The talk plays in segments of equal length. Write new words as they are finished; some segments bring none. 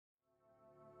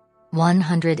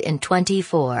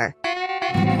124.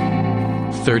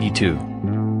 32.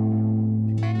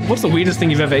 What's the weirdest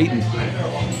thing you've ever eaten?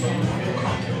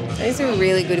 That's a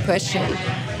really good question.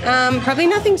 Probably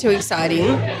nothing too exciting,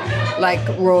 like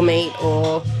raw meat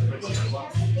or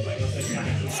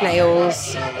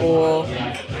snails or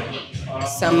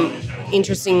some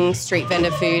interesting street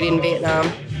vendor food in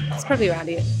Vietnam. That's probably around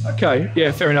it. Okay,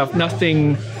 yeah, fair enough.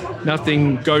 Nothing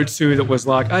go-to that was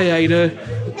like, I ate a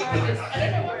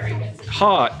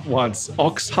heart once,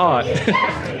 ox heart.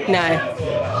 No.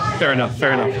 Fair enough.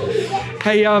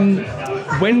 Hey,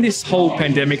 when this whole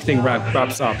pandemic thing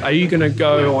wraps up, are you going to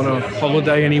go on a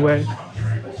holiday anywhere?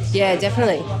 Yeah,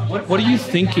 definitely. What are you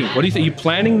thinking? Are you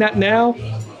planning that now?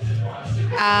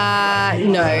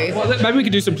 No. Well, maybe we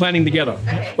could do some planning together.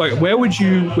 Like, where would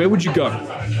you go?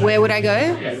 Where would I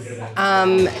go?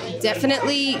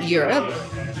 Definitely Europe.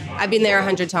 I've been there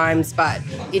 100 times, but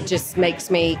it just makes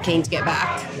me keen to get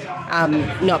back,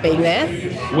 not being there.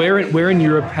 Where in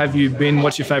Europe have you been?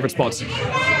 What's your favourite spots?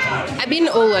 I've been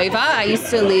all over. I used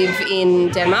to live in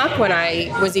Denmark when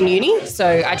I was in uni,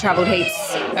 so I travelled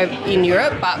heaps in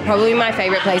Europe, but probably my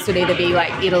favourite place would either be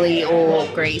like Italy or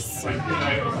Greece.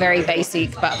 Very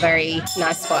basic, but very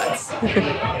nice spots.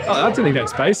 I don't think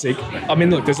that's basic. I mean,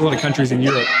 look, there's a lot of countries in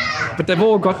Europe, but they've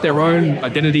all got their own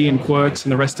identity and quirks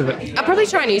and the rest of it. I'll probably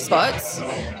try new spots.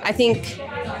 I think,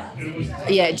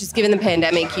 yeah, just given the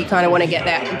pandemic, you kind of want to get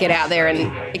out there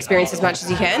and experience as much as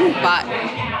you can, but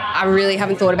I really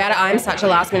haven't thought about it. I'm such a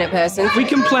last-minute person. We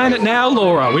can plan it now,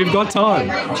 Laura. We've got time.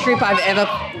 Trip I've ever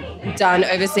done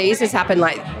overseas has happened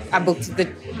like I booked the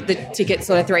ticket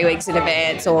sort of 3 weeks in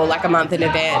advance or like a month in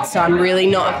advance. So I'm really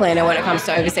not a planner when it comes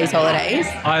to overseas holidays.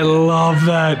 I love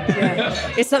that.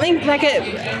 Yeah. It's something like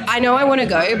I know I want to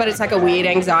go, but it's like a weird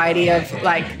anxiety of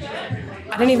like,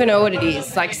 I don't even know what it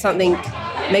is. Like something,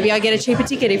 maybe I get a cheaper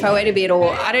ticket if I wait a bit,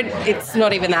 or it's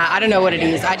not even that. I don't know what it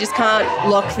is. I just can't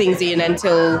lock things in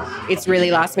until it's really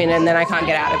last minute and then I can't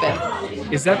get out of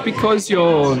it. Is that because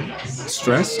you're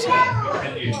stressed?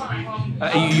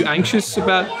 Are you an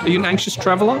anxious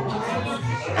traveller?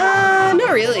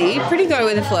 Not really. Pretty go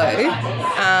with the flow.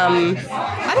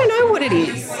 I don't know what it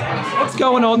is. What's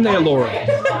going on there, Laura?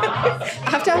 I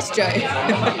have to ask Jo.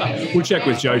 We'll check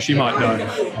with Jo. She might know.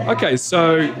 Okay,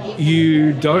 so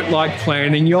you don't like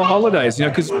planning your holidays,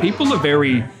 because people are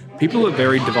very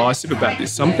divisive about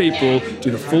this. Some people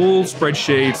do the full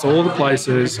spreadsheets, all the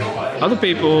places. Other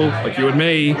people, like you and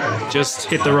me, just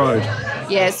hit the road.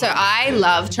 Yeah, so I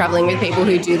love traveling with people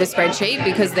who do the spreadsheet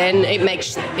because then it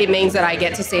means that I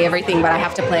get to see everything, but I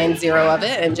have to plan zero of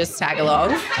it and just tag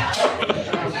along.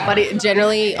 But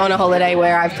generally on a holiday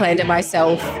where I've planned it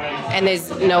myself and there's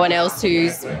no one else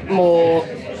who's more,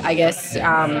 I guess,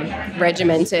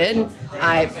 regimented,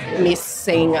 I miss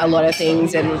seeing a lot of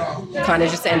things and kind of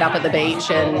just end up at the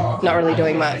beach and not really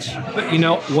doing much. But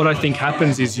what I think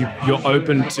happens is you're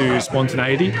open to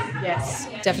spontaneity. Yes,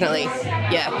 definitely.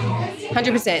 Yeah,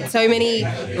 100%. So many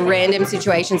random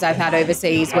situations I've had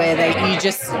overseas where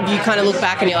you kind of look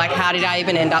back and you're like, how did I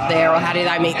even end up there? Or how did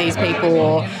I meet these people?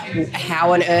 Or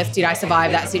how on earth did I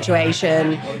survive that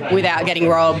situation without getting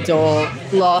robbed or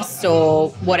lost or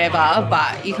whatever?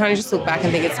 But you kind of just look back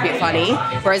and think it's a bit funny.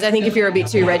 Whereas I think if you're a bit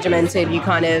too regimented,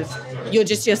 you're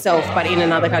just yourself, but in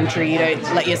another country, you don't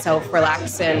let yourself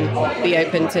relax and be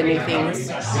open to new things.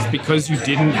 It's because you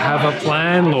didn't have a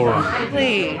plan, Laura.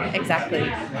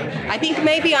 Exactly. I think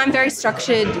maybe I'm very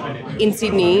structured in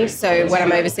Sydney, so when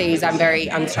I'm overseas, I'm very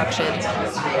unstructured.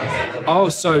 Oh,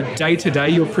 so day to day,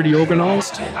 you're pretty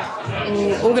organised?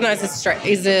 Organised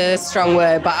is a strong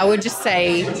word, but I would just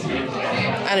say,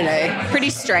 I don't know, pretty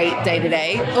straight day to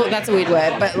day. Oh, that's a weird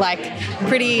word, but like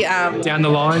pretty... down the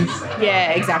line?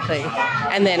 Yeah, exactly.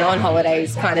 And then on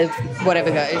holidays, kind of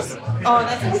whatever goes. Oh,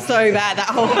 that's so bad, that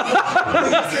whole...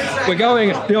 We're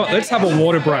going, let's have a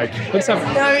water break.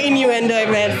 No innuendo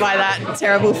meant by that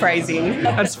terrible phrasing.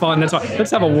 That's fine.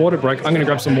 Let's have a water break. I'm going to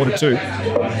grab some water too.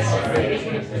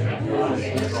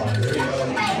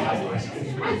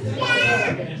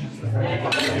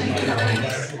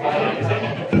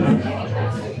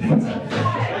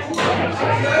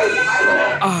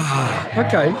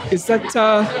 Okay. Is that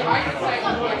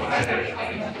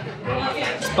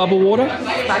bubble water?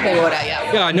 Sparkling water,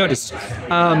 yeah. Yeah, I noticed.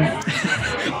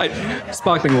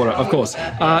 Sparkling water, of course.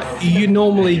 You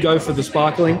normally go for the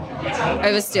sparkling?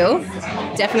 Over still?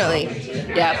 Definitely.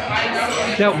 Yeah.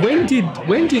 Now, when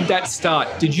did that start?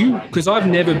 Did you? Because I've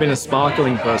never been a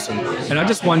sparkling person, and I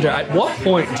just wonder, at what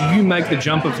point do you make the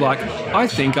jump of like, I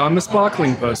think I'm a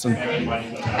sparkling person?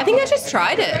 I think I just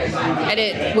tried it, and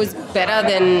it was better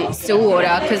than still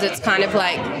water because it's kind of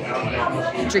like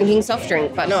drinking soft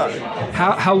drink, but not.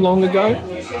 How long ago?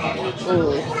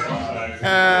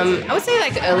 I would say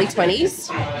like early 20s,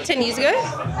 10 years ago.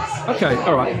 Okay,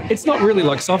 all right. It's not really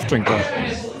like soft drink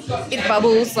though. It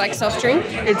bubbles like soft drink.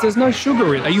 There's no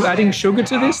sugar in it. Are you adding sugar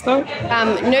to this though?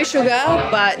 No sugar,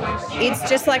 but it's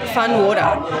just like fun water.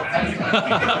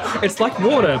 It's like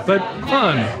water, but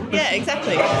fun. Yeah,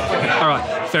 exactly. All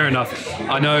right, fair enough.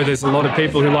 I know there's a lot of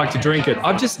people who like to drink it.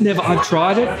 I've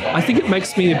tried it. I think it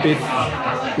makes me a bit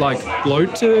like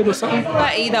bloated or something.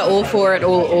 But either all for it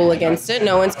or all against it.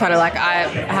 No one's kind of like, I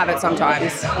have it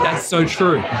sometimes. That's so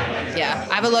true. Yeah,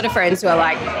 I have a lot of friends who are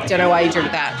like, don't know why you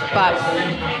drink that. But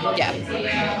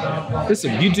yeah.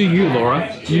 Listen, you do you,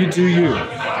 Laura. You do you.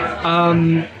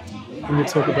 We'll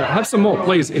talk about. Have some more,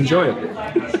 please. Enjoy it.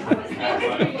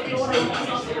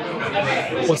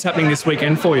 What's happening this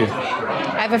weekend for you?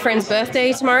 I have a friend's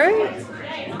birthday tomorrow.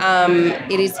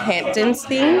 It is Hamptons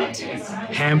themed.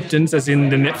 Hamptons, as in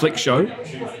the Netflix show?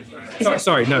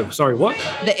 Sorry, what?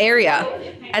 The area,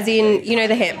 as in, you know,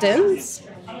 the Hamptons?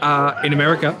 In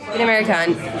America. In America.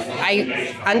 And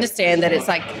I understand that it's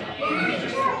like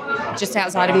just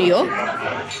outside of New York.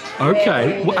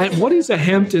 Okay. And what is a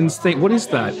Hamptons thing? What is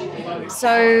that?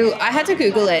 So I had to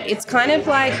Google it. It's kind of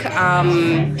like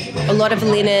a lot of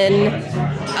linen,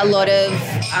 a lot of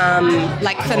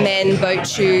like for men boat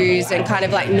shoes and kind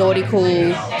of like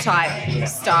nautical type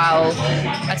style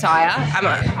attire,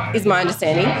 is my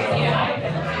understanding.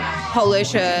 Polo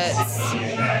shirts.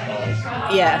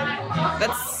 Yeah,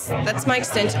 that's my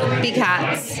extent. Big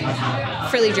hats,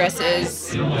 frilly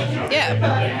dresses. Yeah.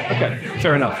 Okay,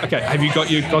 fair enough. Okay, have you got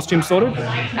your costume sorted? No.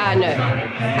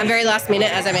 I'm very last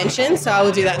minute, as I mentioned, so I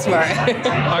will do that tomorrow.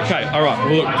 Okay, all right.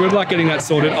 Well, look, good luck getting that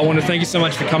sorted. I want to thank you so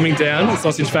much for coming down to the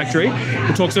Sausage Factory.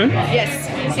 We'll talk soon?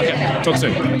 Yes. Okay, talk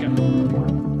soon. Okay.